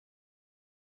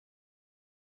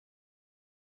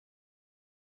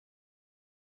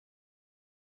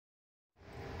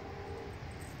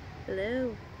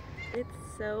Hello. It's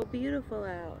so beautiful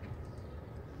out.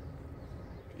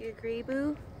 Do you agree,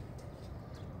 Boo?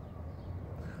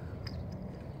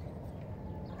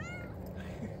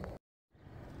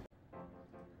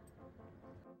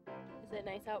 Is it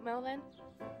nice out, Melvin?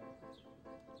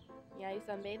 Yeah, you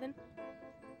sunbathing?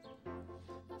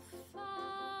 A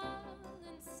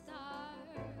fallen star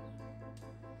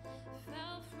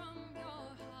fell from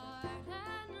your heart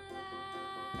and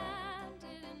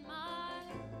landed in my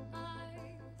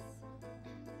eyes.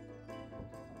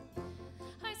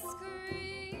 I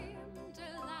screamed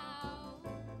aloud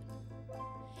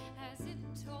as it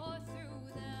tore through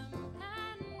them,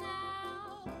 and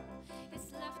now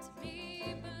it's left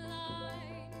me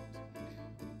blind.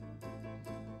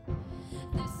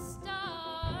 The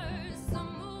stars, the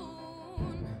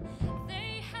moon,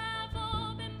 they have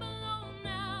all been blown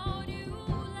out. You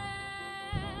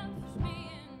left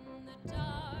me in the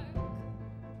dark.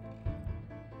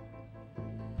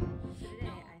 Today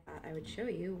I thought I would show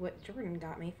you what Jordan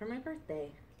got me for my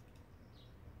birthday.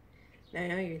 Now I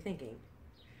know you're thinking,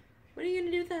 what are you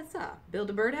gonna do with that saw? Build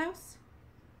a birdhouse?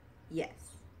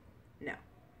 Yes. No.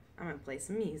 I'm gonna play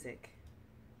some music.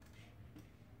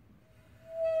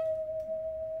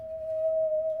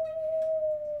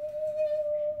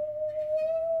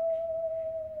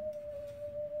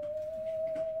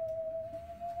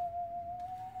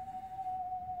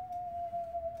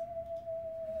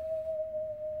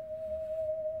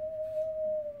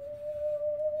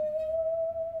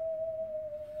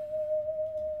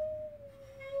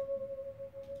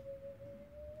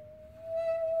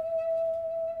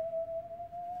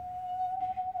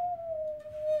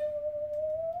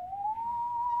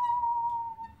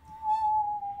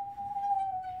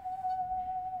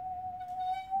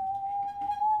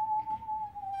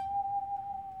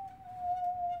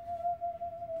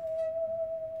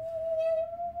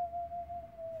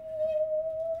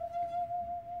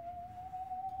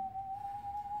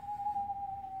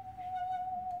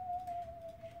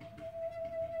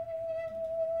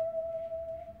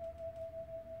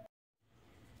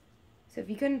 So if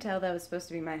you couldn't tell, that was supposed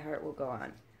to be My Heart Will Go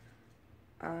On.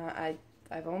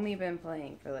 I've only been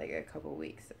playing for like a couple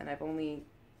weeks, and I've only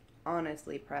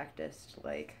honestly practiced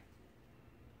like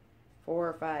 4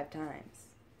 or 5 times.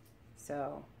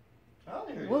 So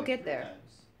we'll get there.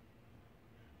 Times.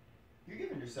 You're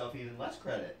giving yourself even less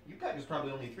credit. You practiced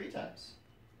probably only 3 times.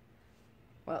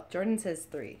 Well, Jordan says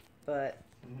 3, but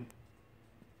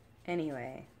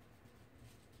anyway.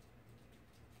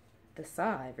 The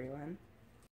saw, everyone.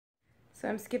 So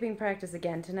I'm skipping practice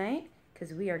again tonight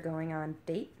because we are going on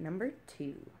date number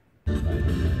 2.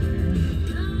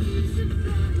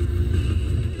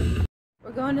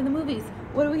 We're going to the movies.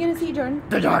 What are we going to see, Jordan?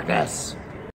 The darkness!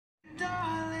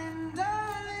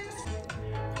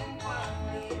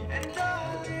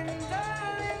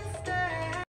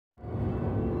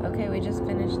 Okay, we just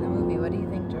finished the movie. What do you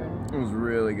think, Jordan? It was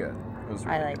really good.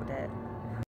 I liked it.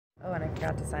 Oh, and I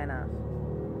forgot to sign off.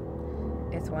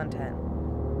 It's 1:10.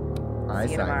 I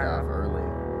See you signed tomorrow. off early.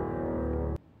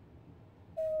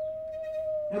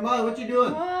 Hey, Molly, what you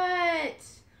doing? What?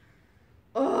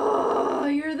 Oh,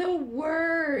 you're the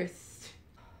worst.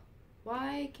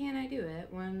 Why can't I do it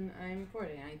when I'm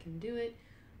recording? I can do it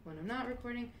when I'm not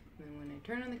recording, and then when I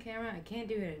turn on the camera, I can't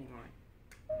do it anymore.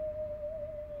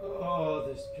 Oh,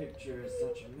 this picture is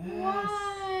such a mess.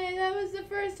 Why? That was the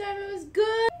first time it was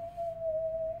good.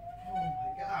 Oh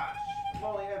my gosh.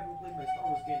 Molly, I haven't played my Star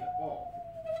Wars game at all.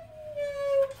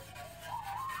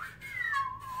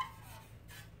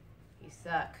 You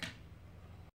suck.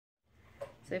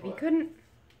 So if you couldn't...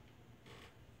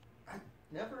 I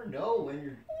never know when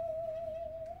you're